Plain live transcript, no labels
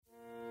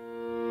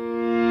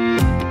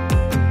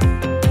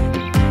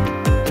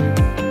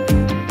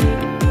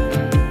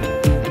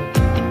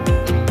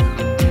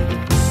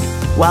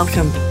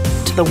Welcome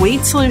to the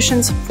Weight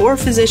Solutions for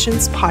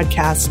Physicians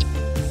podcast,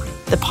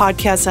 the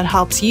podcast that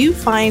helps you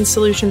find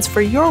solutions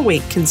for your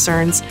weight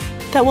concerns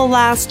that will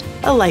last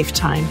a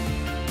lifetime.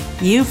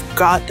 You've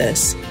got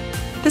this.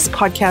 This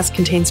podcast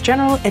contains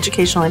general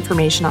educational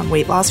information on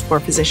weight loss for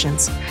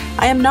physicians.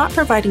 I am not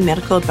providing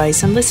medical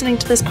advice, and listening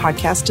to this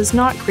podcast does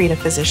not create a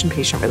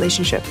physician-patient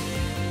relationship.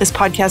 This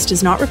podcast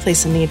does not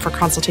replace the need for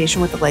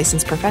consultation with a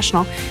licensed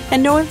professional,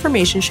 and no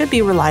information should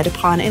be relied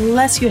upon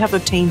unless you have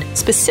obtained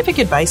specific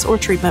advice or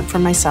treatment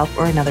from myself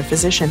or another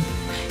physician.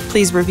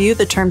 Please review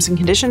the terms and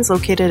conditions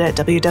located at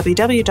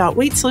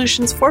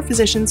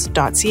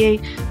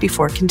www.weightsolutionsforphysicians.ca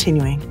before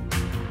continuing.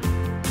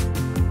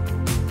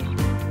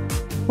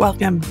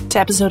 Welcome to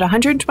episode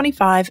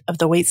 125 of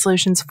the Weight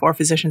Solutions for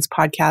Physicians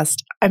podcast.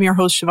 I'm your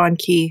host, Siobhan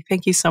Key.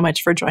 Thank you so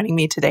much for joining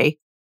me today.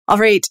 All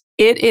right,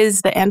 it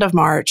is the end of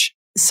March.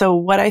 So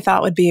what I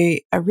thought would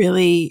be a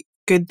really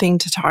good thing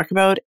to talk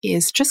about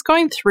is just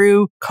going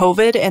through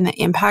COVID and the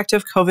impact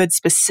of COVID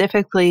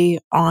specifically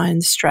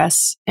on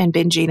stress and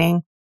binge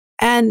eating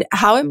and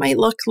how it might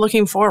look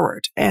looking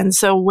forward. And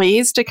so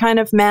ways to kind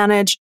of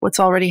manage what's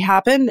already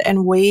happened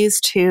and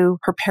ways to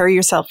prepare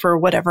yourself for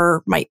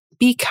whatever might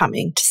be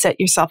coming to set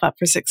yourself up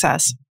for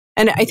success.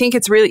 And I think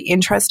it's really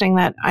interesting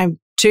that I'm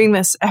doing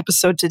this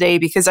episode today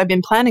because I've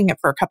been planning it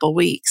for a couple of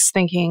weeks,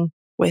 thinking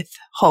with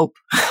hope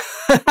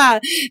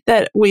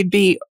that we'd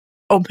be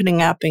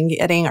opening up and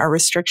getting our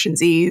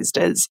restrictions eased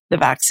as the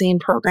vaccine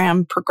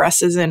program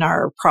progresses in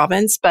our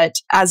province. But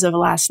as of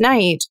last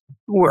night,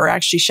 we're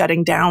actually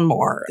shutting down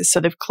more. So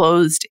they've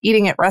closed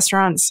eating at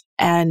restaurants,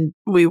 and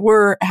we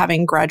were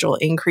having gradual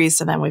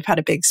increase, and then we've had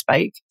a big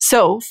spike.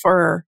 So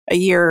for a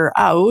year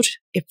out,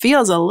 it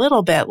feels a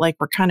little bit like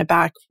we're kind of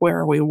back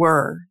where we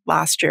were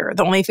last year.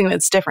 The only thing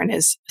that's different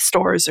is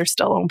stores are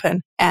still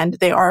open, and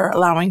they are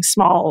allowing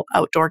small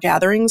outdoor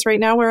gatherings right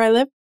now where I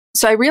live.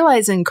 So I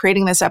realize in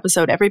creating this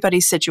episode,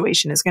 everybody's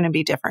situation is going to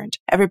be different.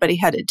 Everybody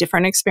had a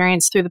different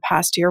experience through the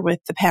past year with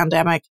the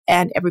pandemic,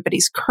 and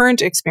everybody's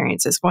current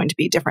experience is going to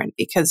be different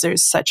because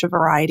there's such a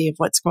variety of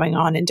what's going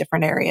on in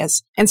different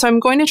areas. And so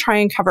I'm going to try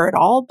and cover it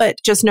all, but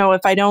just know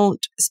if I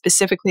don't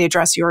specifically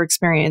address your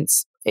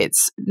experience,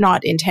 it's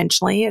not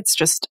intentionally. It's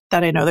just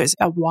that I know there's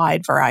a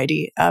wide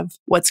variety of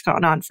what's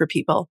going on for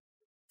people.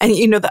 And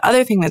the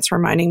other thing that's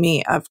reminding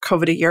me of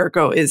COVID a year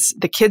ago is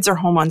the kids are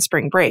home on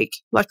spring break.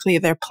 Luckily,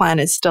 their plan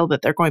is still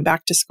that they're going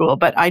back to school.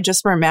 But I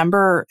just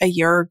remember a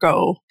year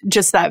ago,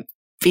 just that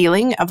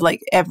feeling of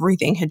like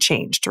everything had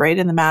changed, right?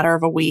 In the matter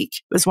of a week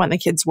was when the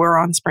kids were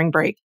on spring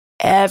break.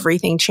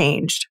 Everything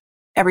changed.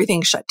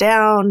 Everything shut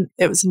down.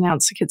 It was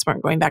announced the kids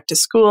weren't going back to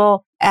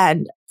school.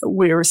 And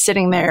we were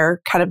sitting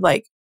there kind of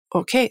like,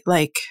 okay,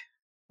 like,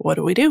 what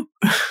do we do?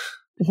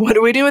 What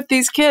do we do with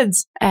these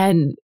kids?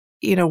 And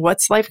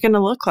what's life going to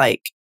look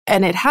like?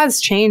 And it has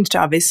changed,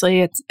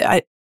 obviously. It's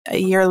a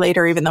year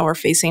later, even though we're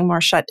facing more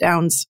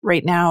shutdowns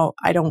right now,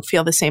 I don't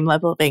feel the same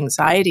level of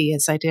anxiety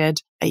as I did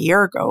a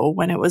year ago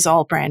when it was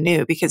all brand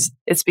new, because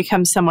it's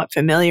become somewhat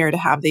familiar to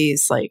have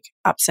these like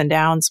ups and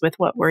downs with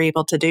what we're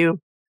able to do.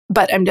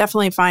 But I'm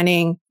definitely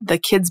finding the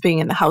kids being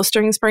in the house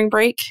during spring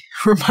break,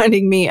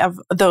 reminding me of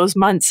those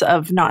months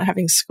of not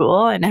having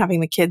school and having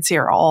the kids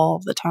here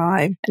all the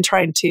time and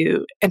trying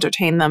to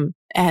entertain them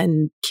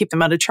and keep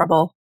them out of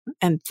trouble.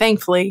 And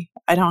thankfully,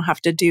 I don't have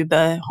to do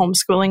the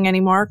homeschooling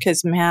anymore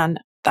because, man,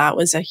 that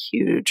was a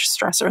huge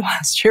stressor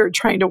last year,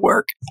 trying to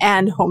work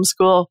and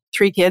homeschool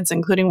 3 kids,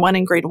 including one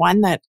in grade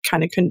 1 that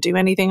kind of couldn't do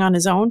anything on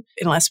his own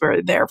unless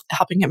we're there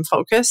helping him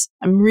focus.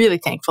 I'm really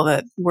thankful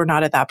that we're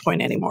not at that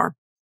point anymore.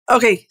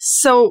 Okay,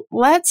 so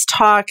let's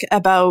talk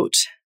about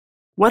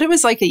what it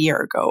was like a year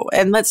ago,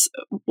 and let's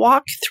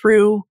walk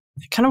through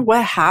kind of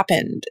what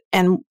happened,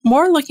 and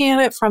more looking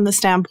at it from the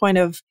standpoint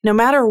of no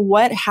matter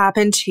what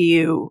happened to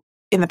you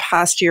in the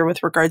past year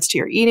with regards to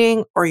your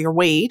eating or your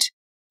weight,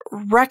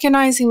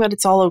 recognizing that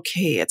it's all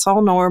okay. It's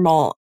all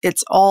normal.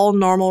 It's all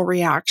normal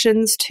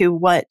reactions to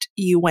what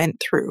you went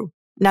through.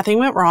 Nothing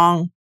went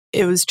wrong.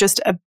 It was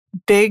just a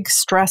big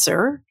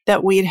stressor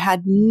that we'd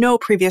had no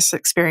previous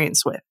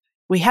experience with.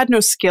 We had no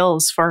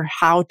skills for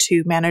how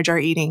to manage our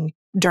eating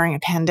during a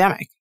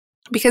pandemic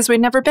because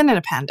we'd never been in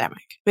a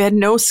pandemic. We had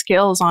no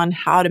skills on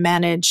how to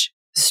manage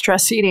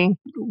stress eating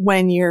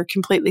when you're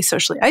completely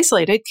socially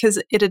isolated because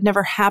it had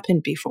never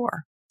happened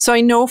before. So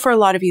I know for a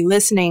lot of you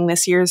listening,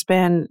 this year's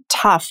been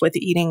tough with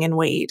eating and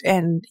weight,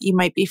 and you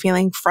might be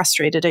feeling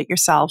frustrated at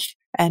yourself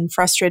and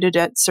frustrated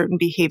at certain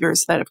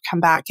behaviors that have come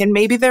back. And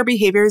maybe they're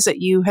behaviors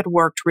that you had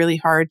worked really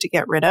hard to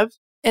get rid of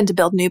and to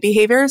build new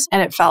behaviors.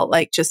 And it felt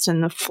like just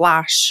in the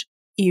flash,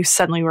 you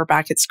suddenly were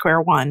back at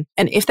square one.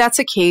 And if that's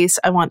the case,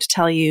 I want to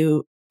tell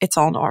you it's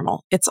all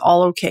normal. It's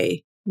all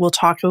okay. We'll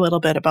talk a little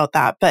bit about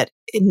that, but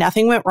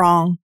nothing went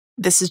wrong.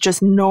 This is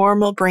just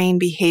normal brain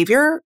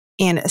behavior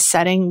in a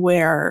setting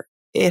where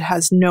it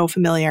has no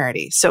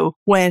familiarity. So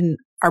when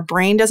our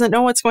brain doesn't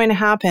know what's going to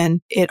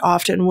happen, it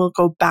often will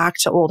go back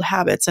to old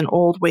habits and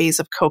old ways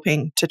of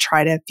coping to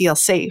try to feel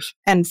safe.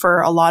 And for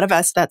a lot of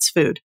us, that's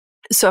food.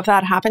 So if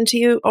that happened to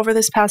you over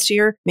this past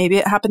year, maybe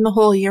it happened the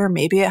whole year,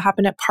 maybe it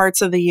happened at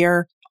parts of the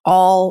year,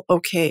 all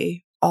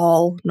okay,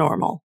 all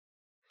normal.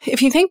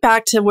 If you think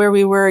back to where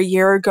we were a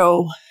year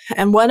ago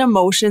and what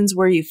emotions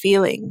were you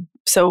feeling?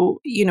 So,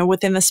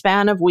 within the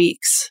span of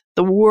weeks,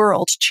 the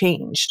world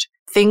changed.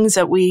 Things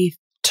that we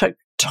took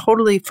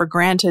totally for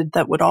granted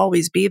that would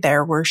always be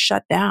there were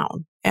shut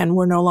down and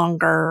were no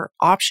longer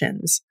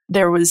options.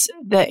 There was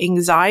the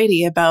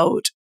anxiety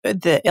about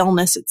the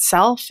illness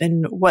itself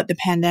and what the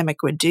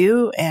pandemic would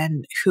do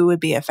and who would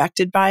be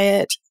affected by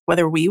it,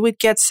 whether we would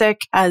get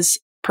sick as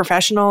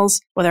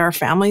professionals, whether our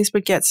families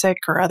would get sick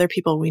or other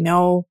people we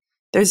know.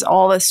 There's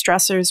all the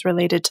stressors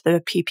related to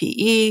the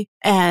PPE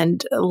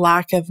and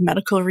lack of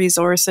medical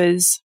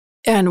resources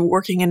and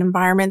working in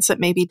environments that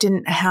maybe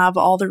didn't have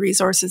all the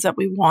resources that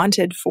we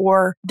wanted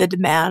for the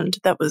demand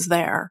that was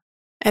there.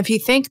 And if you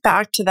think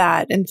back to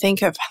that and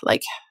think of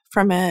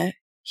from a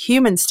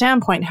human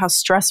standpoint, how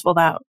stressful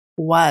that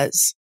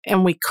was.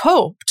 And we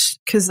coped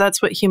because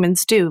that's what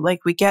humans do.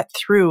 We get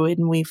through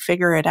and we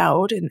figure it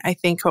out. And I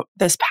think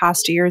this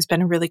past year has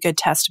been a really good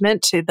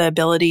testament to the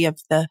ability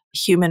of the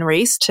human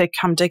race to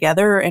come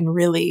together and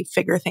really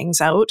figure things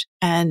out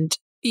and,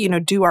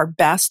 do our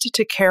best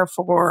to care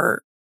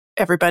for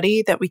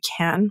everybody that we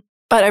can.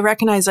 But I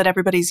recognize that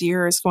everybody's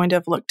year is going to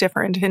have looked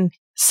different. And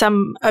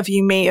some of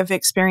you may have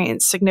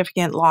experienced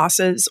significant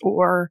losses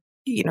or,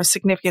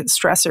 significant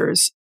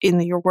stressors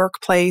in your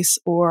workplace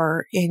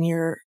or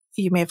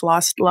you may have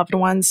lost loved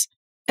ones.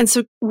 And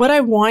so what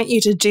I want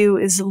you to do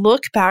is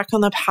look back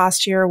on the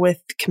past year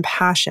with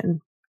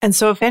compassion. And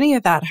so if any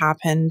of that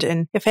happened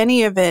and if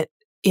any of it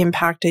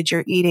impacted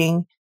your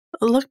eating,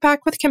 look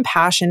back with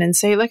compassion and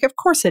say, of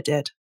course it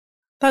did.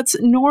 That's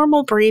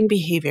normal brain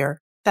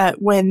behavior,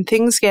 that when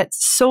things get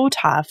so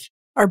tough,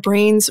 our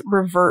brains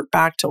revert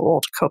back to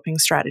old coping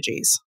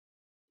strategies.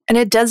 And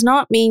it does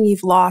not mean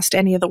you've lost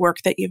any of the work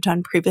that you've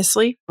done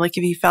previously. If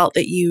you felt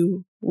that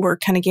you were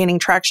kind of gaining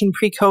traction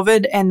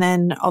pre-COVID and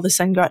then all of a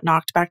sudden got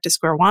knocked back to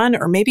square one,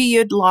 or maybe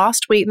you'd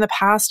lost weight in the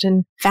past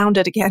and found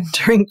it again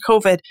during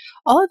COVID,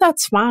 all of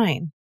that's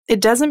fine. It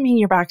doesn't mean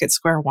you're back at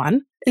square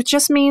one. It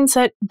just means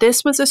that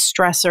this was a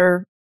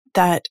stressor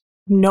that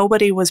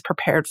nobody was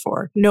prepared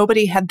for.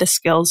 Nobody had the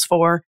skills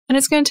for, and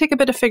it's going to take a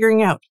bit of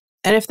figuring out.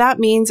 And if that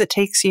means it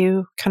takes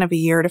you kind of a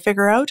year to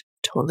figure out,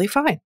 totally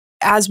fine.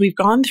 As we've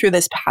gone through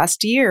this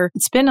past year,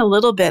 it's been a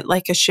little bit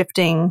like a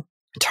shifting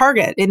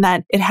target in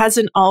that it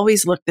hasn't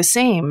always looked the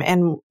same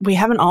and we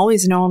haven't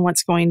always known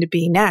what's going to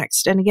be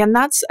next. And again,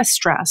 that's a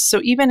stress.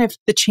 So even if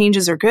the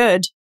changes are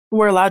good,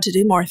 we're allowed to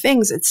do more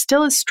things, it's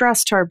still a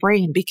stress to our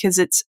brain because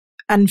it's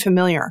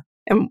unfamiliar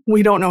and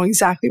we don't know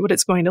exactly what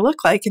it's going to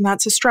look like. And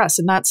that's a stress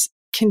and that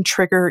can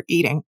trigger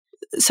eating.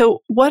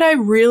 So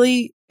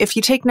if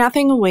you take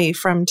nothing away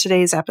from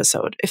today's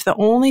episode, if the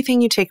only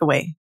thing you take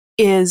away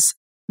is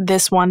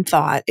this one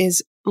thought,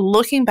 is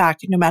looking back,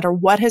 no matter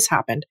what has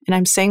happened. And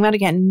I'm saying that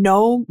again,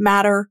 no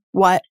matter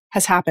what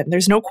has happened.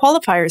 There's no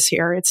qualifiers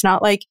here. It's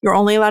not like you're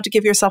only allowed to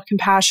give yourself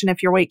compassion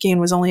if your weight gain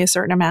was only a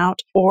certain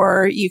amount,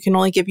 or you can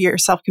only give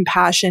yourself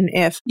compassion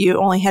if you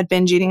only had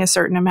binge eating a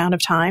certain amount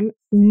of time.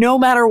 No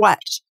matter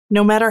what,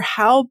 no matter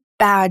how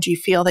bad you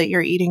feel that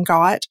your eating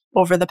got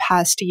over the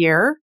past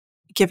year,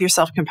 give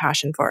yourself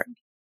compassion for it.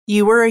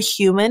 You were a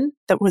human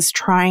that was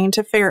trying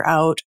to figure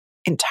out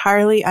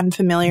entirely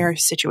unfamiliar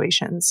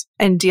situations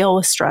and deal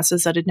with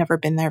stresses that had never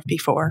been there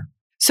before.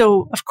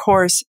 So, of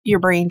course, your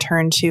brain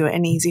turned to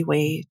an easy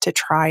way to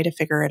try to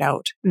figure it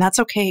out. And that's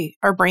okay.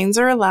 Our brains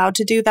are allowed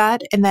to do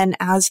that. And then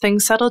as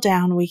things settle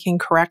down, we can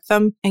correct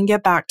them and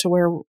get back to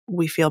where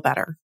we feel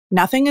better.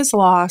 Nothing is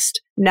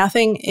lost.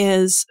 Nothing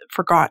is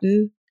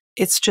forgotten.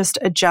 It's just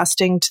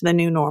adjusting to the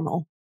new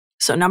normal.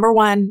 So number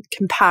one,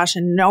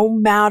 compassion, no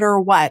matter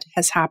what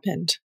has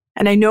happened.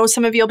 And I know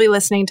some of you will be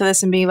listening to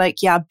this and be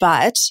like, yeah,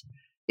 but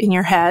in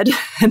your head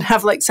and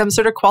have some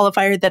sort of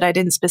qualifier that I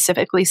didn't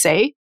specifically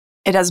say.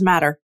 It doesn't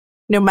matter.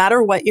 No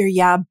matter what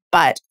your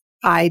but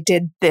I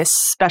did this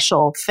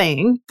special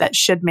thing that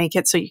should make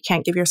it so you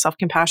can't give yourself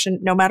compassion.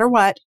 No matter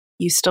what,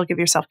 you still give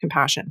yourself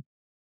compassion.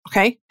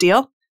 Okay,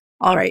 deal?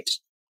 All right.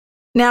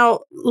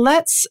 Now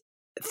let's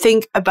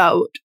think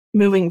about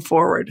moving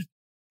forward.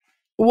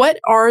 What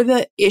are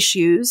the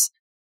issues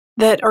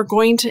that are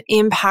going to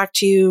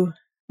impact you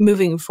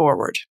moving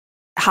forward?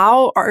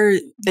 How are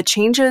the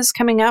changes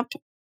coming up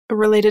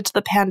related to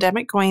the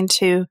pandemic going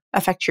to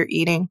affect your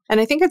eating?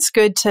 And I think it's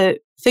good to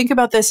think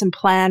about this and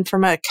plan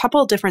from a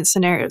couple different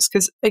scenarios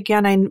because,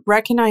 again, I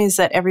recognize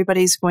that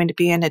everybody's going to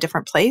be in a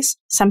different place.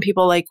 Some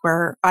people, like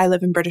where I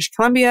live in British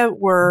Columbia,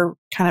 were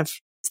kind of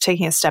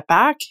taking a step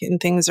back and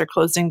things are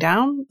closing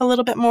down a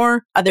little bit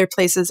more. Other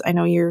places, I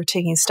know you're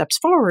taking steps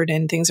forward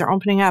and things are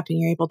opening up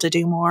and you're able to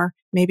do more.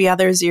 Maybe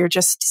others, you're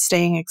just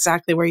staying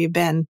exactly where you've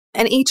been.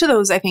 And each of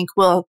those, I think,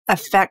 will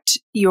affect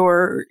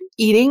your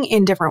eating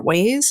in different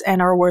ways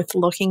and are worth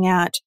looking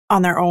at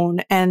on their own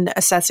and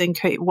assessing,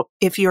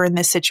 if you're in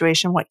this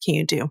situation, what can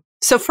you do?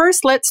 So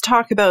first, let's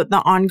talk about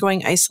the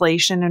ongoing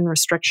isolation and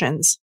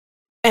restrictions.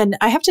 And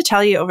I have to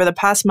tell you, over the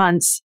past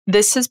months,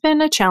 this has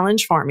been a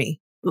challenge for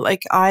me.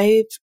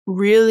 I've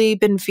really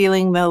been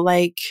feeling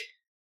the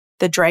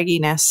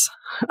dragginess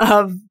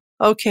of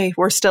okay,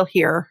 we're still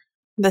here.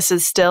 This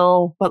is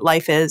still what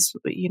life is.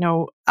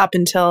 Up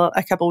until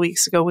a couple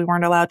weeks ago, we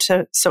weren't allowed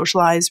to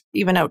socialize,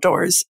 even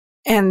outdoors.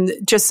 And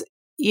just,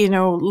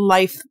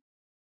 life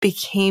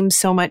became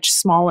so much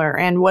smaller.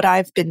 And what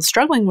I've been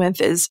struggling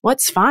with is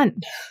what's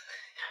fun?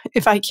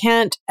 If I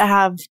can't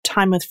have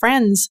time with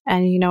friends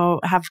and,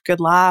 have good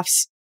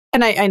laughs,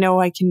 and I know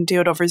I can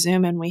do it over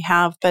Zoom and we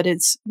have, but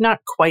it's not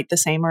quite the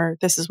same, or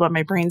this is what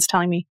my brain's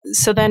telling me.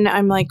 So then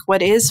I'm like,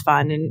 what is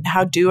fun and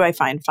how do I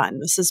find fun?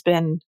 This has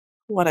been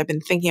what I've been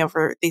thinking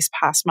over these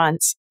past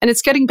months, and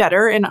it's getting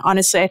better. And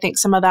honestly, I think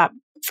some of that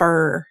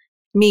for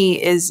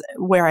me is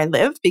where I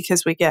live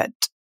because we get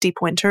deep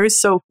winters.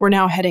 So we're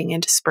now heading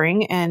into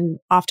spring, and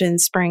often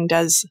spring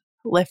does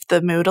lift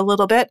the mood a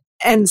little bit.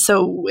 And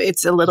so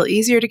it's a little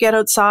easier to get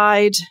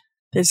outside.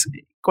 There's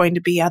going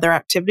to be other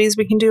activities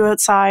we can do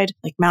outside,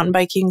 like mountain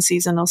biking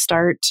season will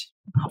start,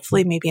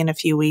 hopefully maybe in a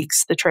few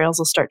weeks. The trails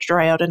will start to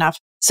dry out enough.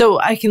 So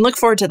I can look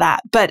forward to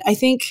that. But I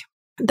think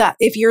that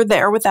if you're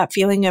there with that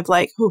feeling of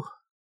like,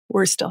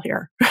 we're still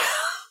here.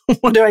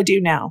 What do I do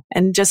now?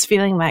 And just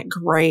feeling that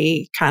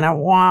gray kind of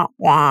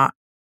wah.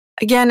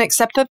 Again,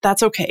 accept that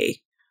that's okay.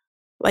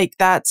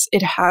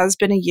 It has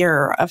been a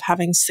year of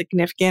having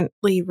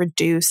significantly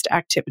reduced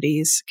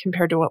activities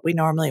compared to what we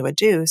normally would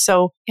do.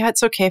 So yeah,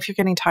 it's okay if you're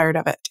getting tired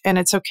of it. And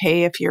it's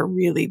okay if you're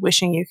really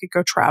wishing you could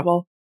go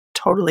travel.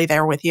 Totally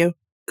there with you.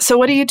 So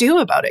what do you do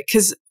about it?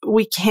 Because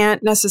we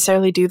can't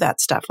necessarily do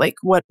that stuff. Like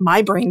what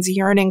my brain's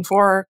yearning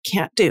for,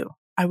 can't do.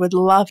 I would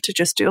love to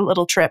just do a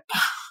little trip,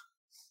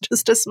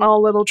 just a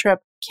small little trip.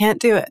 Can't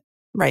do it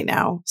right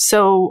now.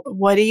 So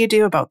what do you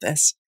do about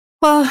this?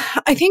 Well,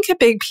 I think a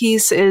big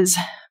piece is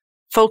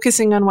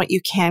focusing on what you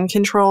can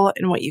control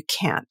and what you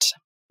can't.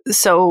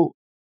 So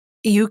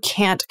you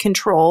can't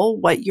control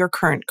what your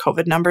current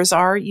COVID numbers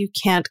are. You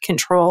can't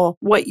control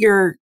what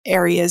your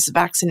area's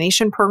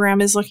vaccination program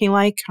is looking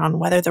like, on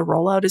whether the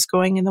rollout is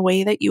going in the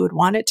way that you would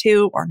want it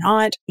to or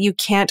not. You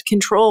can't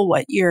control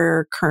what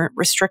your current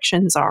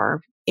restrictions are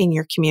in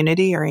your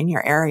community or in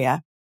your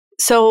area.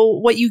 So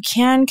what you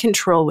can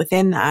control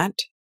within that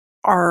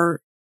are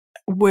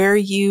where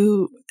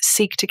you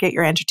seek to get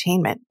your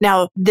entertainment.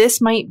 Now, this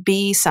might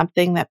be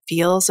something that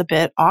feels a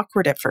bit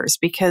awkward at first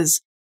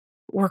because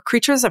we're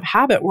creatures of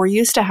habit. We're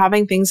used to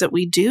having things that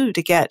we do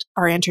to get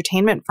our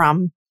entertainment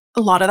from.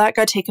 A lot of that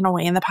got taken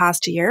away in the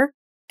past year.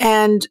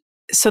 And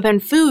so then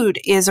food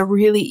is a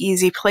really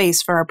easy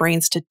place for our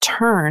brains to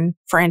turn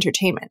for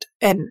entertainment.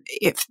 And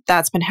if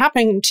that's been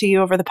happening to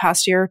you over the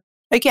past year,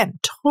 again,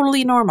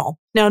 totally normal.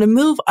 Now, to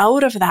move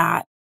out of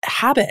that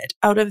habit,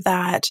 out of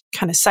that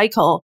kind of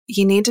cycle,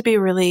 you need to be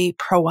really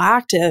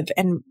proactive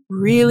and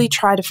really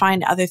try to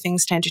find other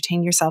things to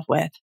entertain yourself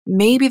with.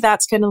 Maybe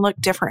that's going to look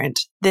different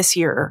this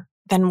year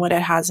than what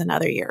it has in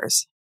other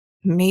years.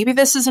 Maybe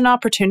this is an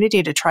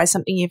opportunity to try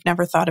something you've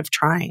never thought of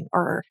trying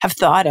or have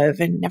thought of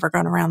and never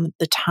gone around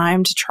the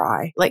time to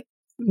try. Like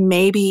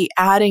maybe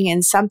adding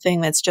in something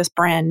that's just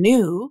brand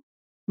new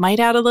might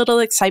add a little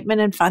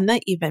excitement and fun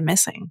that you've been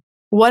missing.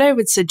 What I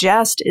would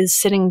suggest is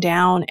sitting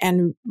down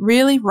and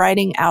really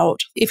writing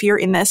out, if you're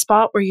in this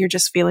spot where you're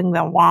just feeling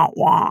the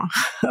wah-wah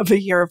of a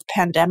year of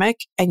pandemic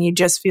and you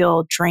just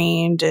feel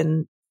drained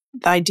and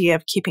the idea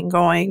of keeping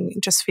going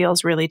just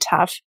feels really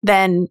tough,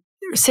 then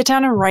sit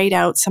down and write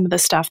out some of the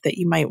stuff that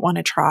you might want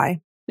to try.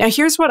 Now,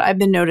 here's what I've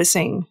been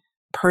noticing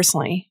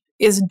personally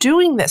is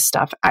doing this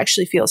stuff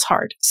actually feels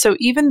hard. So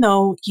even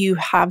though you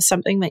have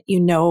something that you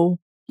know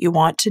you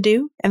want to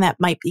do and that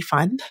might be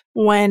fun,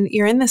 when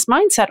you're in this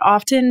mindset,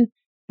 often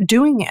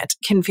doing it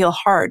can feel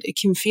hard. It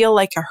can feel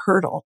like a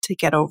hurdle to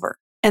get over.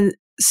 And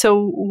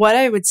so what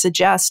I would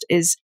suggest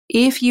is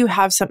if you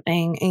have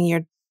something and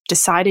you're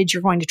decided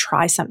you're going to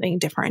try something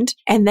different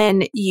and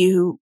then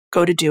you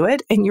go to do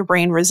it and your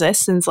brain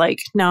resists and is like,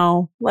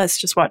 no,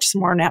 let's just watch some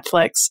more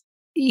Netflix.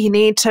 You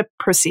need to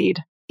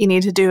proceed. You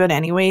need to do it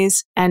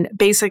anyways. And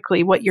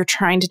basically what you're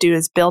trying to do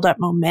is build up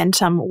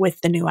momentum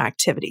with the new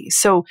activity.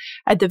 So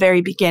at the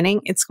very beginning,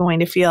 it's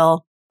going to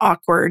feel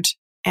awkward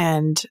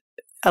and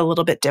a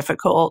little bit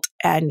difficult,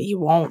 and you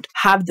won't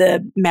have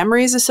the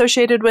memories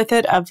associated with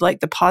it of like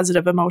the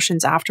positive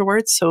emotions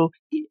afterwards. So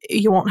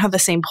you won't have the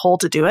same pull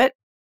to do it.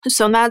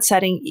 So in that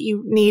setting,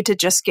 you need to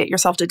just get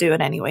yourself to do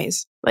it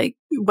anyways. Like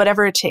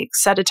whatever it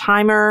takes, set a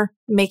timer,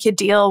 make a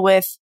deal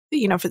with,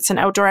 if it's an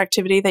outdoor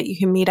activity that you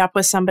can meet up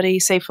with somebody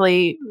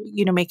safely,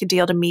 make a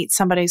deal to meet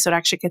somebody so it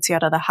actually gets you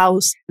out of the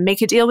house.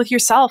 Make a deal with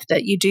yourself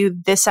that you do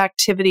this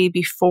activity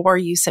before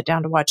you sit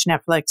down to watch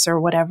Netflix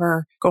or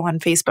whatever, go on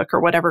Facebook or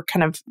whatever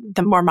kind of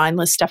the more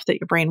mindless stuff that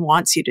your brain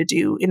wants you to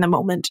do in the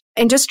moment.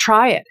 And just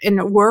try it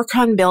and work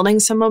on building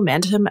some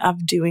momentum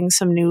of doing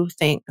some new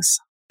things.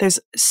 There's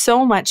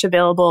so much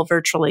available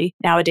virtually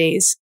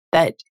nowadays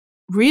that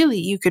really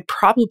you could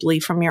probably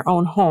from your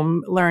own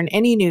home learn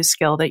any new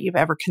skill that you've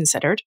ever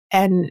considered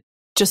and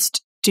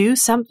just do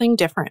something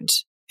different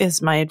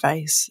is my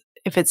advice.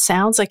 If it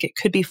sounds like it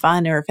could be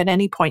fun, or if at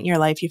any point in your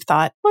life you've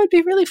thought, well, it'd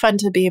be really fun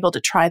to be able to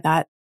try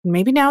that,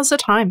 maybe now's the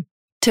time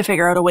to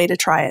figure out a way to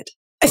try it.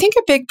 I think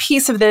a big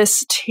piece of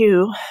this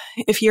too,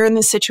 if you're in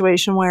this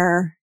situation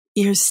where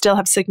you still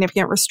have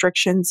significant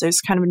restrictions,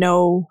 there's kind of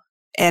no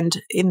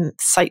end in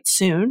sight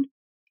soon,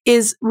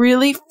 is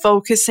really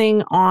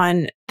focusing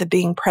on the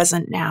being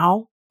present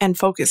now and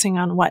focusing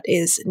on what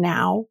is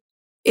now.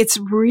 It's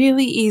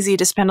really easy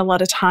to spend a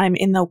lot of time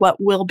in the what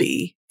will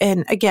be.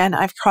 And again,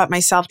 I've caught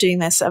myself doing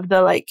this of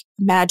the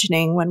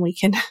imagining when we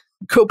can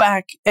go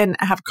back and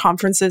have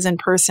conferences in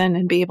person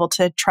and be able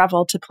to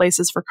travel to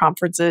places for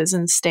conferences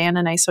and stay in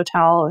a nice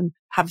hotel and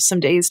have some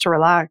days to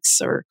relax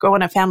or go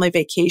on a family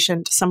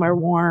vacation to somewhere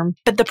warm.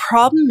 But the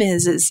problem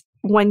is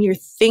when you're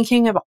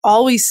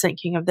always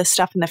thinking of this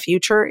stuff in the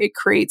future, it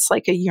creates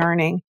a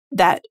yearning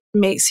that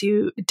makes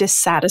you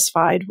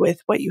dissatisfied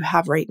with what you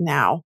have right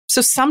now.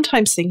 So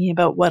sometimes thinking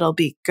about what'll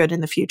be good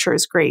in the future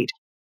is great,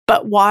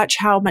 but watch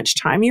how much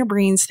time your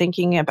brain's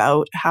thinking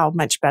about how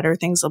much better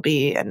things will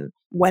be and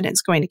when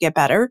it's going to get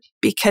better,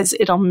 because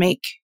it'll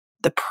make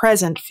the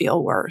present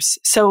feel worse.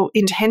 So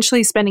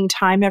intentionally spending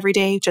time every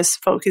day,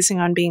 just focusing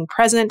on being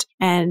present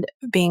and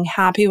being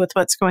happy with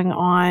what's going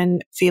on,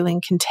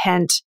 feeling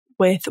content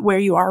with where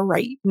you are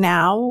right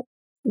now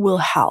will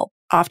help.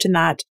 Often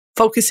that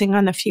focusing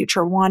on the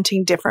future,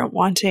 wanting different,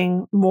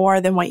 wanting more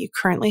than what you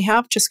currently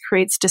have just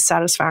creates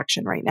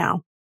dissatisfaction right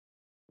now.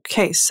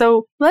 Okay,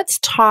 so let's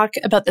talk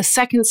about the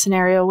second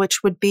scenario,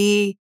 which would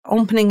be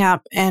opening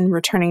up and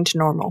returning to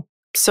normal.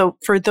 So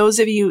for those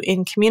of you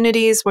in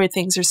communities where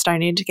things are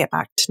starting to get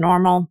back to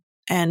normal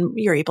and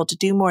you're able to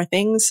do more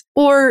things,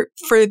 or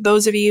for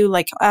those of you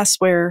like us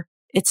where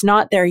it's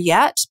not there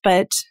yet,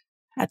 but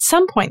at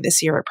some point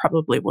this year, it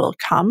probably will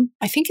come.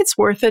 I think it's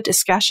worth a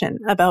discussion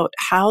about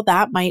how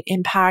that might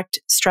impact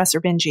stress or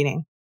binge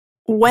eating.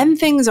 When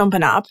things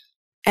open up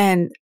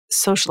and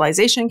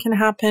socialization can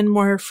happen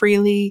more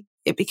freely,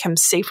 it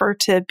becomes safer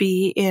to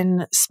be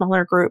in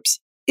smaller groups.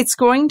 It's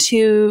going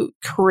to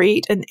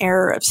create an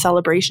air of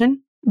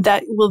celebration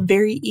that will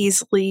very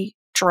easily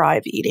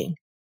drive eating.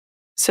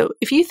 So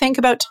if you think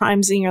about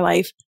times in your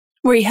life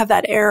where you have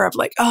that air of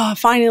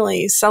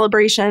finally,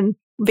 celebration,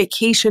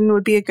 vacation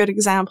would be a good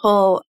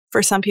example.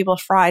 For some people,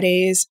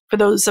 Fridays. For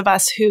those of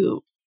us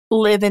who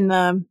live in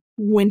the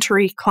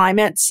wintry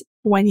climates,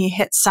 when you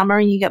hit summer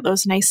and you get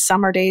those nice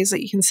summer days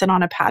that you can sit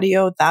on a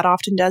patio, that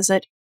often does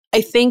it.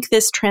 I think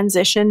this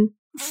transition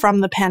from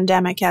the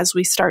pandemic as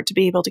we start to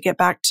be able to get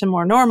back to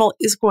more normal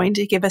is going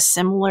to give a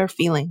similar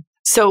feeling.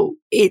 So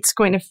it's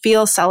going to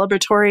feel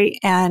celebratory.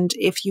 And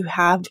if you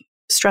have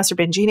stress or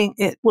binge eating,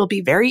 it will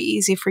be very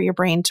easy for your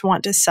brain to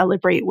want to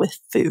celebrate with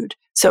food.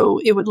 So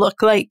it would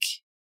look like,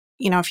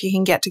 if you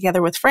can get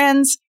together with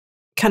friends,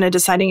 kind of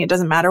deciding it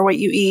doesn't matter what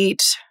you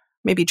eat,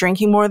 maybe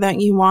drinking more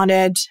than you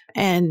wanted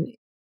and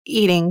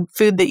eating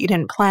food that you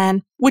didn't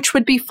plan, which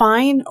would be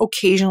fine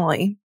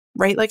occasionally,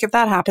 right? If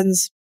that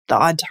happens the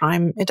odd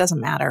time, it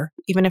doesn't matter,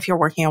 even if you're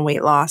working on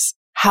weight loss.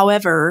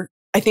 However,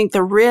 I think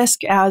the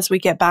risk as we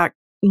get back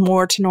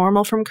more to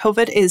normal from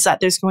COVID is that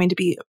there's going to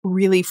be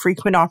really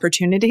frequent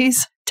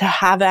opportunities to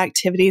have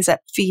activities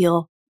that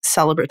feel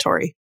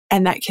celebratory.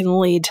 And that can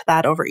lead to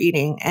that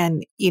overeating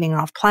and eating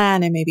off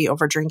plan and maybe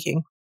over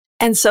drinking.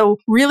 And so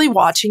really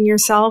watching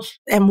yourself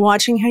and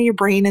watching how your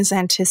brain is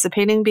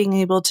anticipating being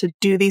able to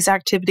do these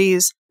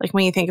activities,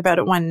 when you think about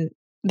it, when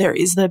there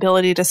is the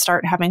ability to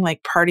start having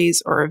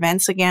parties or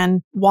events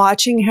again,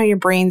 watching how your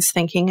brain's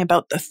thinking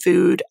about the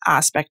food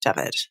aspect of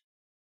it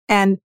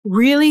and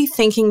really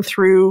thinking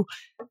through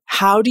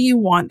how do you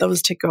want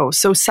those to go?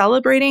 So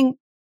celebrating,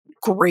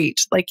 great.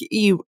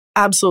 You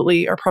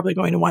absolutely are probably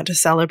going to want to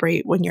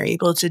celebrate when you're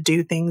able to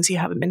do things you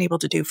haven't been able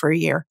to do for a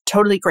year.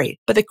 Totally great.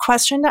 But the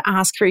question to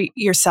ask for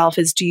yourself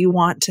is, do you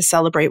want to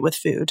celebrate with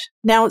food?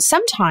 Now,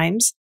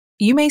 sometimes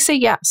you may say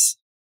yes,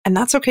 and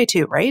that's okay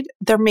too, right?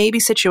 There may be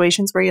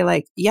situations where you're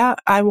like, yeah,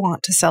 I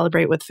want to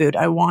celebrate with food.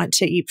 I want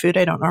to eat food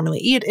I don't normally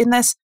eat in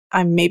this.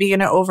 I'm maybe going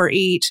to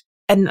overeat,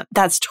 and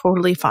that's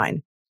totally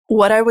fine.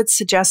 What I would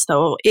suggest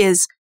though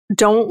is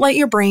don't let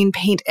your brain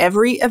paint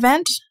every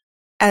event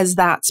as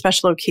that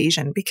special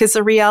occasion, because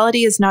the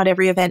reality is not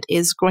every event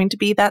is going to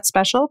be that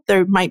special.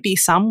 There might be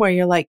some where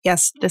you're like,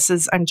 yes,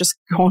 I'm just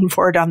going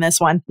forward on this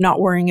one, not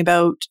worrying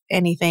about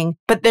anything.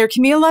 But there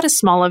can be a lot of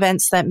small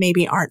events that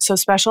maybe aren't so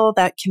special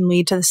that can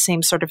lead to the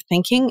same sort of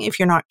thinking if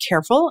you're not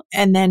careful.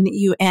 And then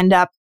you end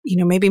up,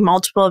 maybe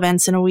multiple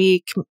events in a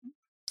week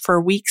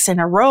for weeks in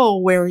a row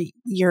where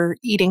you're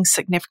eating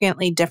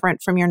significantly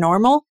different from your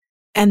normal.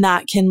 And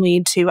that can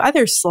lead to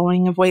either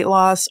slowing of weight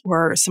loss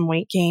or some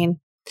weight gain.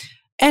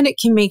 And it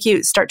can make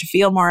you start to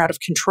feel more out of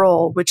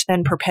control, which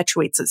then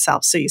perpetuates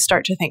itself. So you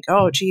start to think,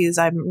 oh, geez,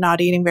 I'm not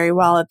eating very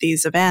well at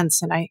these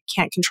events and I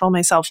can't control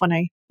myself when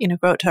I,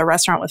 go out to a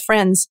restaurant with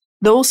friends.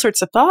 Those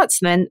sorts of thoughts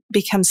then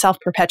become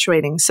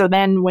self-perpetuating. So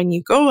then when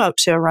you go out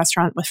to a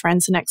restaurant with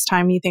friends the next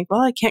time, you think,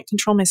 well, I can't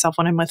control myself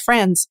when I'm with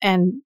friends.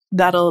 And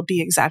that'll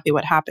be exactly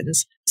what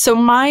happens. So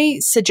my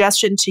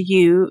suggestion to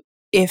you,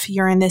 if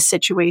you're in this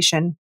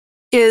situation,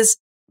 is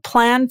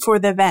plan for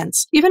the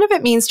events, even if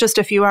it means just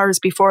a few hours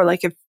before,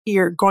 if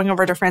you're going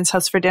over to a friend's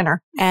house for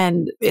dinner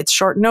and it's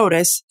short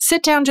notice,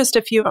 sit down just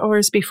a few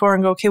hours before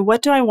and go, okay,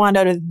 what do I want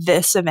out of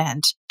this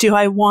event? Do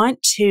I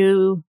want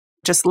to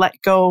just let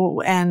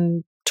go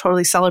and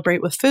totally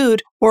celebrate with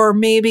food? Or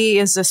maybe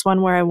is this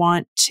one where I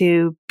want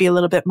to be a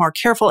little bit more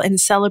careful and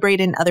celebrate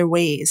in other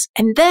ways?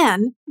 And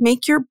then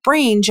make your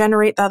brain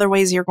generate the other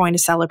ways you're going to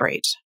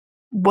celebrate.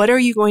 What are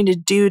you going to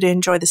do to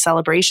enjoy the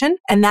celebration?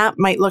 And that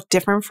might look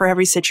different for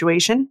every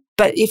situation.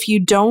 But if you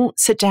don't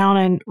sit down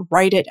and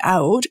write it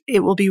out,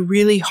 it will be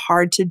really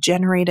hard to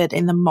generate it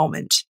in the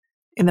moment.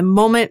 In the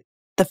moment,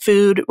 the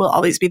food will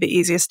always be the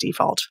easiest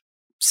default.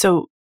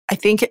 So I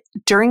think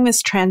during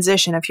this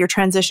transition, if you're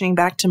transitioning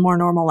back to more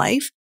normal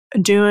life,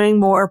 doing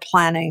more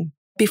planning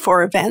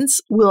before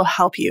events will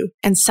help you.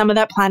 And some of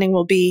that planning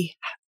will be,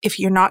 if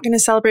you're not going to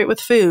celebrate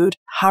with food,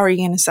 how are you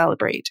going to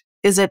celebrate?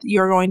 Is it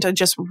you're going to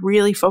just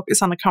really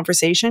focus on the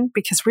conversation?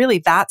 Because really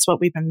that's what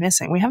we've been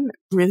missing. We haven't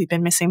really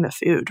been missing the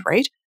food,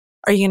 right?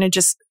 Are you going to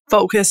just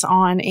focus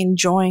on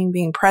enjoying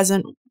being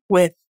present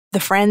with the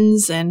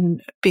friends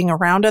and being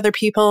around other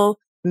people?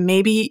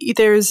 Maybe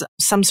there's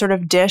some sort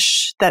of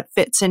dish that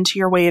fits into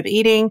your way of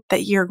eating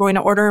that you're going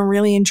to order and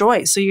really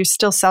enjoy. So you're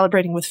still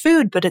celebrating with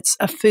food, but it's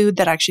a food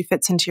that actually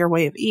fits into your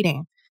way of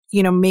eating.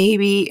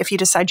 Maybe if you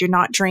decide you're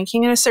not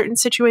drinking in a certain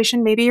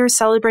situation, maybe you're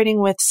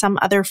celebrating with some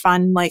other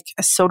fun, like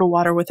a soda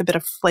water with a bit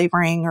of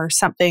flavoring or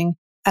something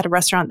at a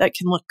restaurant that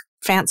can look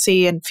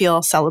fancy and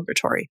feel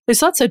celebratory.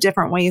 There's lots of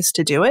different ways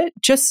to do it.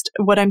 Just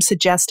what I'm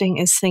suggesting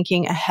is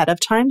thinking ahead of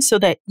time so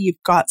that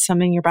you've got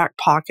some in your back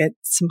pocket,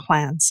 some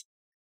plans.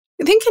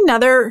 I think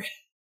another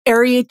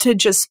area to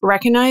just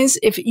recognize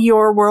if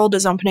your world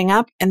is opening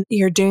up and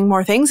you're doing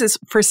more things is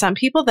for some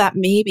people that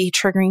may be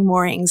triggering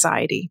more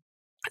anxiety.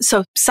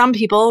 So some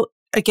people,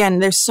 again,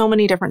 there's so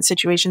many different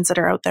situations that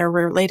are out there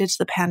related to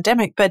the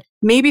pandemic, but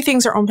maybe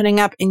things are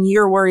opening up and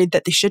you're worried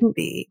that they shouldn't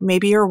be.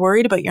 Maybe you're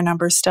worried about your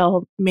numbers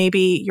still.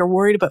 Maybe you're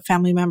worried about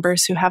family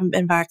members who haven't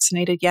been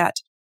vaccinated yet.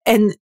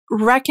 And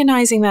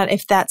recognizing that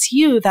if that's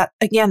you, that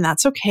again,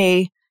 that's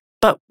okay,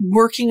 but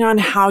working on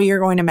how you're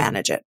going to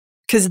manage it.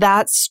 Because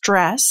that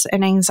stress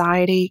and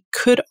anxiety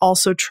could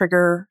also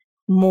trigger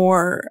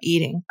more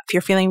eating. If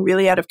you're feeling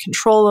really out of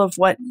control of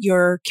what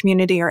your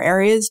community or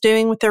area is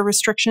doing with their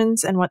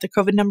restrictions and what the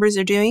COVID numbers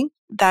are doing,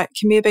 that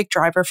can be a big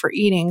driver for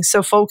eating.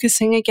 So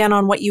focusing again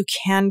on what you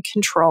can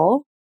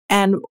control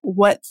and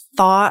what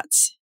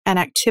thoughts and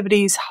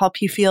activities help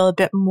you feel a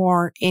bit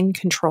more in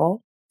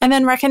control. And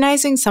then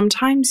recognizing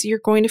sometimes you're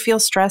going to feel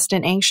stressed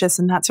and anxious,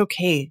 and that's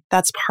okay.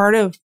 That's part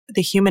of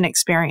the human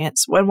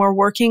experience. When we're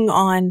working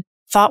on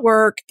thought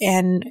work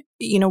and,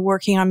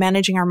 working on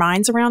managing our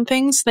minds around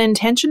things, the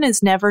intention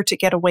is never to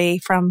get away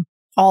from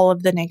all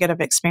of the negative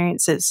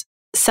experiences.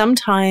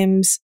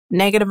 Sometimes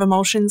negative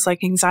emotions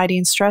like anxiety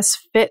and stress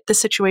fit the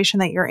situation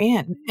that you're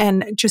in,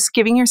 and just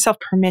giving yourself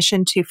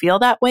permission to feel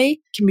that way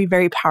can be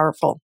very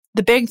powerful.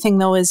 The big thing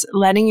though is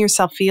letting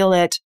yourself feel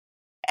it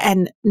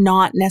and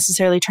not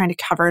necessarily trying to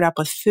cover it up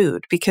with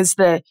food, because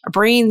our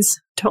brains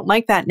don't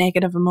like that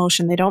negative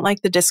emotion. They don't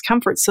like the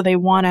discomfort. So they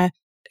want to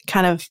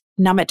kind of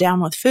numb it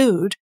down with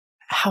food.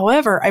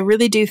 However, I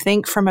really do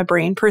think from a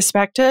brain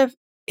perspective,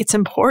 it's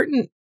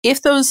important,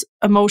 if those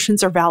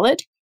emotions are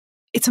valid,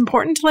 it's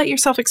important to let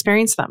yourself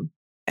experience them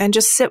and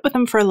just sit with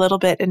them for a little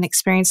bit and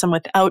experience them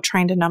without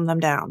trying to numb them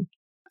down.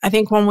 I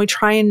think when we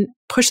try and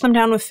push them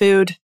down with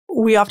food,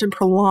 we often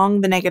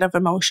prolong the negative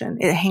emotion.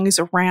 It hangs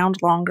around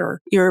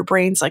longer. Your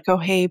brain's like, oh,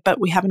 hey,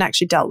 but we haven't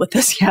actually dealt with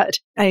this yet.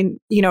 And,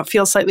 it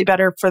feels slightly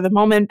better for the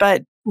moment,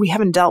 but we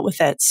haven't dealt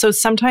with it. So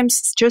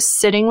sometimes just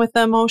sitting with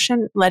the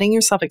emotion, letting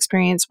yourself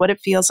experience what it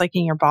feels like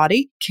in your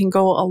body can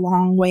go a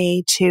long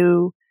way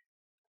to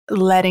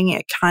letting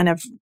it kind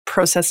of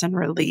process and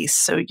release.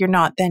 So you're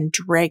not then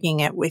dragging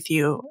it with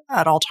you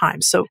at all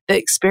times. So the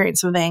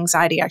experience of the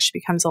anxiety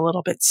actually becomes a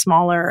little bit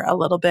smaller, a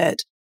little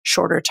bit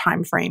shorter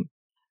time frame.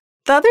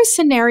 The other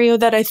scenario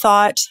that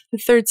the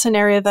third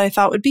scenario that I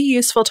thought would be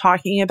useful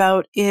talking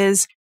about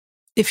is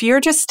if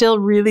you're just still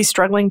really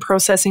struggling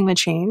processing the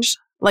change.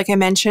 Like I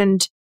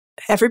mentioned,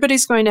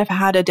 everybody's going to have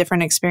had a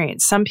different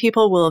experience. Some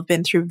people will have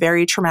been through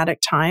very traumatic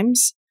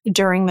times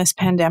during this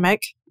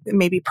pandemic,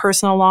 maybe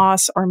personal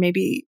loss, or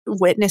maybe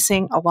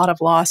witnessing a lot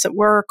of loss at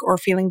work, or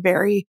feeling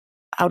very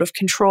out of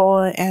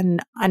control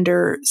and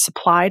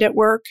undersupplied at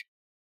work.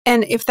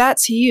 And if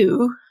that's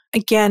you,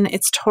 again,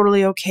 it's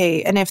totally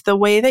okay. And if the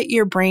way that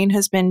your brain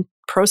has been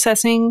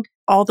processing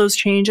all those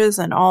changes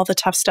and all the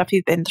tough stuff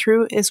you've been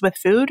through is with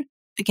food,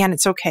 again,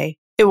 it's okay.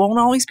 It won't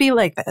always be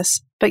like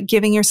this, but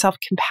giving yourself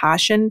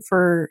compassion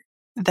for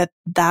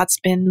that's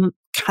been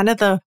kind of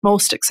the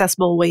most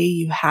accessible way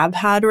you have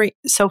had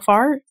so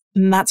far,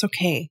 and that's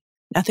okay.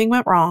 Nothing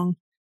went wrong.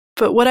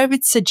 But what I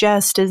would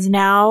suggest is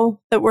now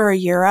that we're a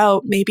year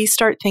out, maybe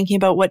start thinking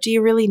about, what do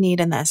you really need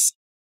in this?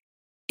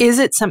 Is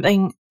it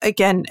something,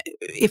 again,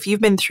 if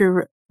you've been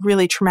through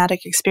really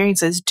traumatic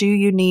experiences, do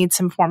you need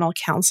some formal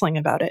counseling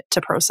about it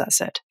to process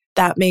it?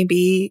 That may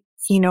be,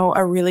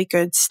 a really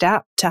good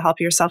step to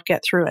help yourself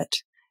get through it.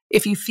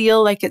 If you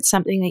feel like it's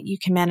something that you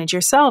can manage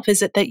yourself,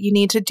 is it that you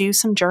need to do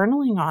some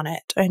journaling on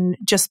it and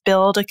just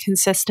build a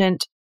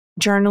consistent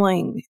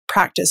journaling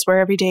practice where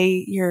every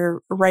day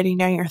you're writing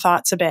down your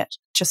thoughts a bit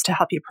just to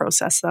help you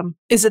process them?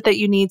 Is it that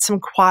you need some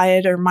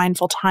quiet or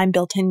mindful time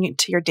built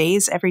into your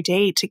days every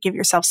day to give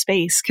yourself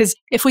space? Because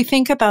if we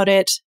think about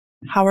it,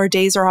 how our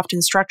days are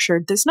often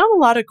structured, there's not a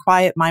lot of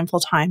quiet, mindful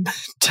time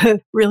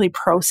to really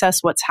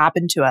process what's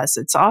happened to us.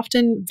 It's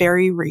often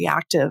very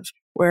reactive,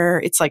 where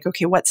it's like,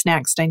 okay, what's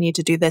next? I need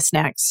to do this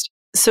next.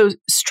 So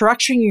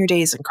structuring your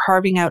days and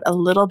carving out a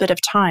little bit of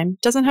time,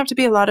 doesn't have to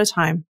be a lot of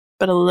time,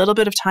 but a little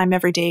bit of time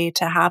every day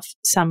to have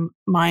some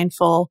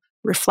mindful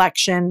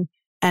reflection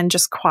and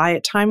just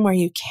quiet time where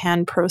you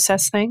can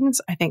process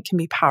things, I think can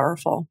be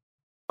powerful.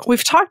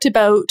 We've talked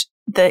about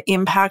the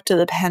impact of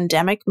the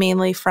pandemic,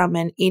 mainly from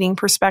an eating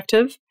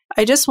perspective.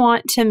 I just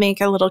want to make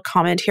a little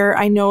comment here.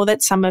 I know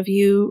that some of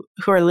you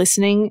who are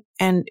listening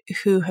and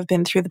who have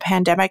been through the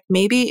pandemic,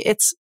 maybe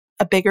it's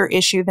a bigger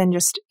issue than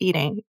just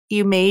eating.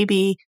 You may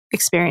be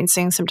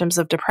experiencing symptoms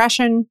of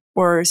depression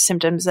or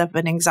symptoms of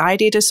an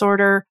anxiety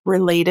disorder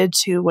related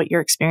to what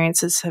your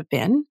experiences have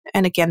been.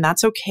 And again,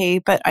 that's okay,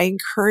 but I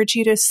encourage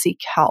you to seek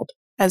help.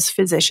 As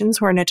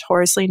physicians, we're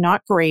notoriously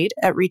not great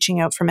at reaching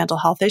out for mental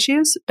health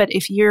issues. But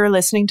if you're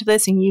listening to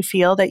this and you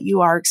feel that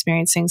you are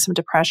experiencing some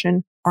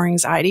depression or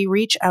anxiety,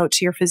 reach out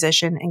to your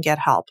physician and get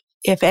help.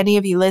 If any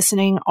of you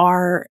listening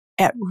are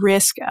at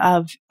risk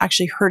of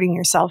actually hurting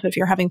yourself, if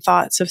you're having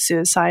thoughts of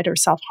suicide or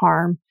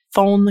self-harm,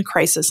 phone the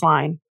crisis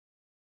line.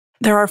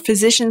 There are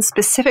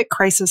physician-specific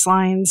crisis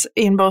lines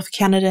in both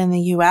Canada and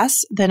the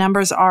US. The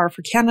numbers are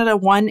for Canada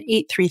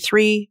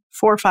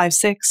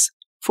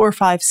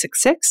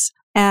 1-833-456-4566.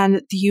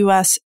 And the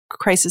US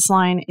crisis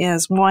line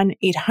is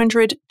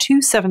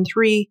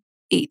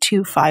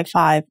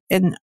 1-800-273-8255.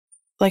 And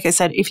like I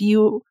said, if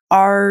you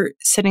are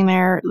sitting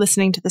there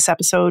listening to this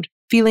episode,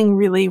 feeling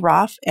really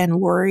rough and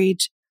worried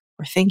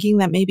or thinking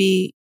that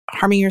maybe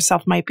harming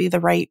yourself might be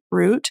the right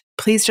route,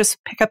 please just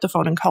pick up the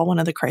phone and call one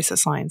of the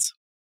crisis lines.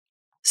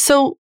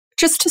 So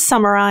just to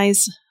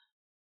summarize,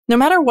 no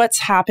matter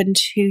what's happened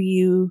to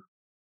you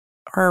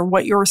or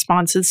what your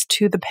responses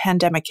to the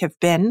pandemic have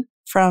been,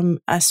 from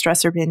a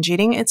stress or binge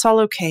eating, it's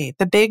all okay.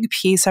 The big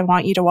piece I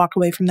want you to walk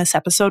away from this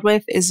episode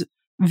with is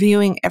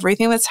viewing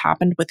everything that's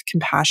happened with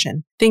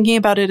compassion. Thinking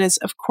about it as,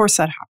 of course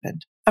that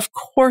happened. Of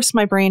course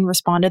my brain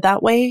responded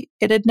that way.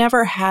 It had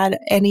never had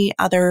any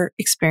other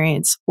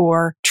experience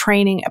or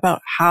training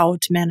about how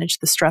to manage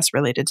the stress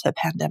related to the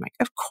pandemic.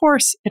 Of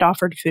course it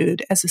offered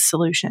food as a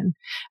solution.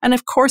 And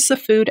of course the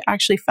food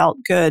actually felt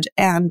good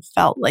and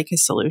felt like a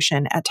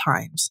solution at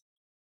times.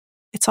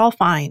 It's all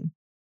fine.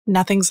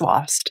 Nothing's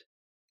lost.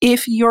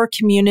 If your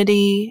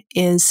community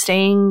is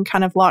staying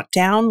kind of locked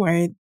down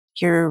where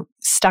you're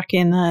stuck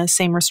in the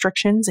same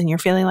restrictions and you're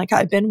feeling like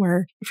I've been,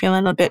 where you're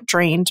feeling a bit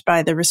drained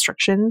by the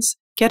restrictions,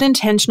 get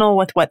intentional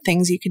with what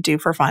things you could do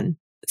for fun.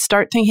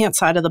 Start thinking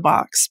outside of the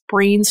box.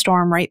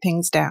 Brainstorm, write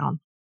things down.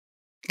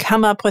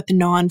 Come up with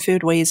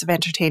non-food ways of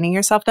entertaining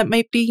yourself that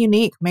might be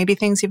unique. Maybe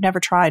things you've never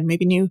tried,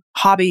 maybe new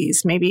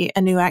hobbies, maybe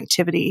a new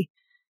activity.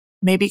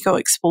 Maybe go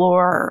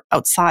explore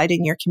outside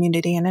in your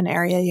community in an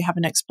area you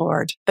haven't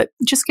explored. But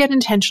just get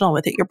intentional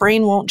with it. Your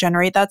brain won't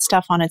generate that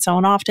stuff on its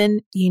own often.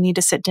 You need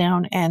to sit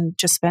down and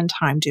just spend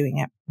time doing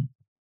it.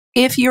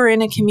 If you're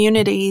in a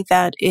community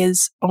that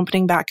is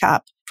opening back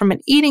up, from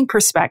an eating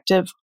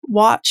perspective,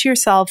 watch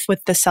yourself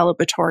with the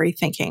celebratory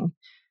thinking,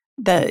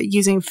 the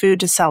using food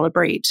to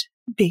celebrate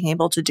being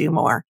able to do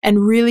more,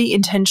 and really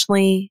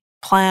intentionally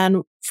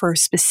plan for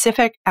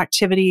specific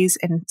activities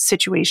and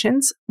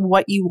situations,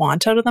 what you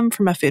want out of them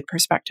from a food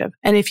perspective.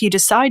 And if you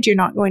decide you're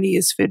not going to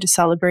use food to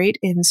celebrate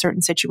in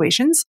certain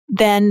situations,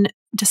 then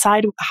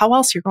decide how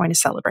else you're going to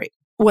celebrate.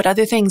 What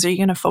other things are you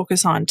going to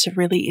focus on to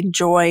really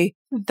enjoy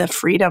the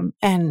freedom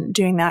and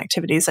doing the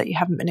activities that you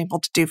haven't been able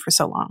to do for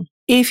so long?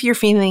 If you're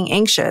feeling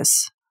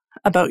anxious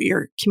about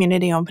your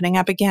community opening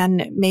up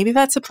again, maybe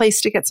that's a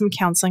place to get some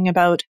counseling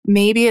about.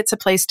 Maybe it's a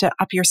place to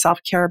up your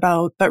self-care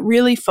about, but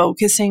really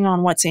focusing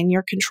on what's in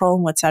your control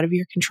and what's out of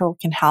your control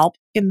can help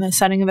in the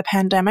setting of the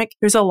pandemic.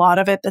 There's a lot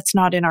of it that's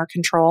not in our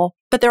control,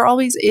 but there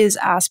always is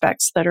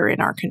aspects that are in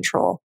our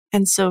control.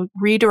 And so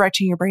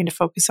redirecting your brain to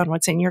focus on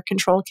what's in your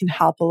control can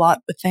help a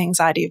lot with the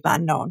anxiety of the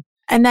unknown.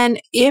 And then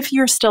if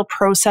you're still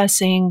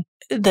processing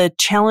the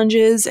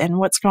challenges and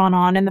what's gone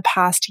on in the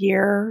past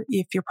year,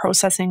 if you're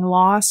processing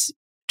loss,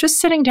 just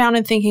sitting down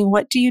and thinking,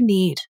 what do you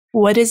need?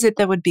 What is it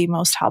that would be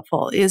most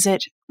helpful? Is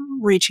it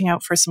reaching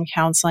out for some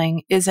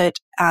counseling? Is it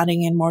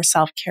adding in more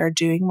self-care,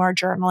 doing more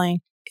journaling,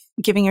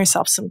 giving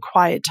yourself some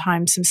quiet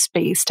time, some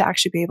space to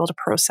actually be able to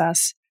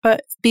process?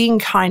 But being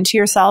kind to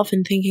yourself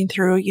and thinking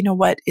through,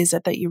 what is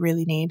it that you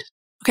really need?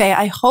 Okay,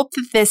 I hope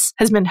that this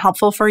has been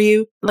helpful for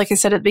you. Like I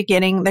said at the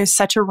beginning, there's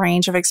such a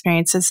range of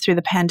experiences through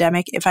the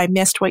pandemic. If I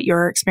missed what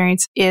your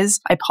experience is,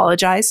 I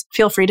apologize.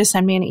 Feel free to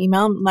send me an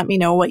email and let me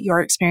know what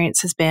your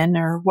experience has been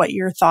or what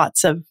your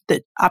thoughts of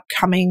the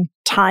upcoming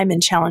time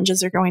and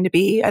challenges are going to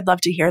be. I'd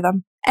love to hear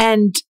them.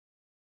 And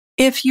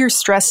if your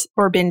stress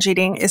or binge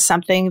eating is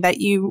something that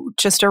you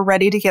just are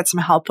ready to get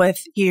some help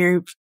with,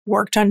 you've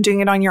worked on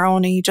doing it on your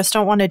own and you just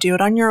don't want to do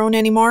it on your own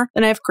anymore,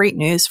 then I have great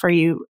news for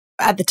you.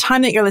 At the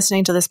time that you're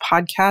listening to this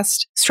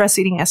podcast, Stress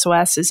Eating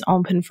SOS is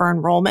open for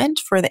enrollment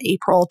for the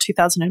April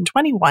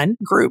 2021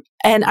 group.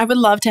 And I would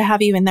love to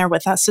have you in there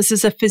with us. This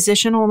is a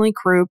physician-only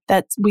group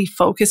that we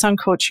focus on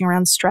coaching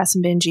around stress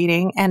and binge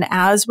eating. And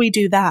as we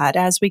do that,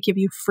 as we give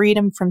you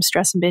freedom from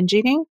stress and binge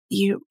eating,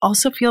 you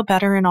also feel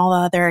better in all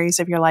the other areas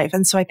of your life.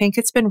 And so I think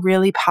it's been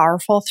really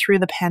powerful through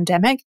the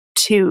pandemic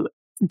to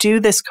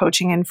do this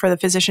coaching and for the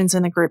physicians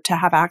in the group to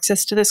have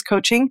access to this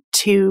coaching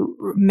to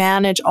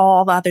manage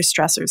all the other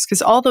stressors,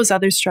 because all those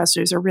other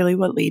stressors are really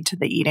what lead to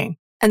the eating.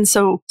 And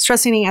so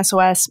Stress Eating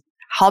SOS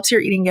helps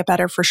your eating get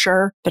better for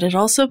sure, but it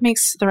also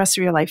makes the rest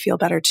of your life feel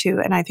better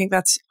too. And I think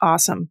that's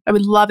awesome. I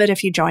would love it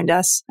if you joined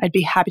us. I'd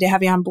be happy to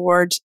have you on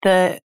board.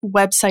 The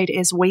website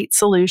is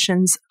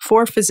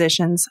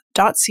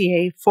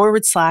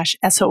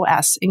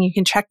weightsolutionsforphysicians.ca/SOS. And you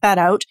can check that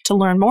out to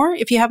learn more.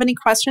 If you have any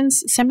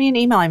questions, send me an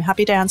email. I'm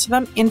happy to answer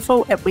them.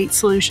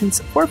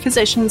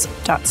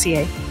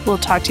 info@weightsolutionsforphysicians.ca. We'll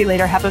talk to you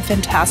later. Have a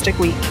fantastic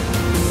week.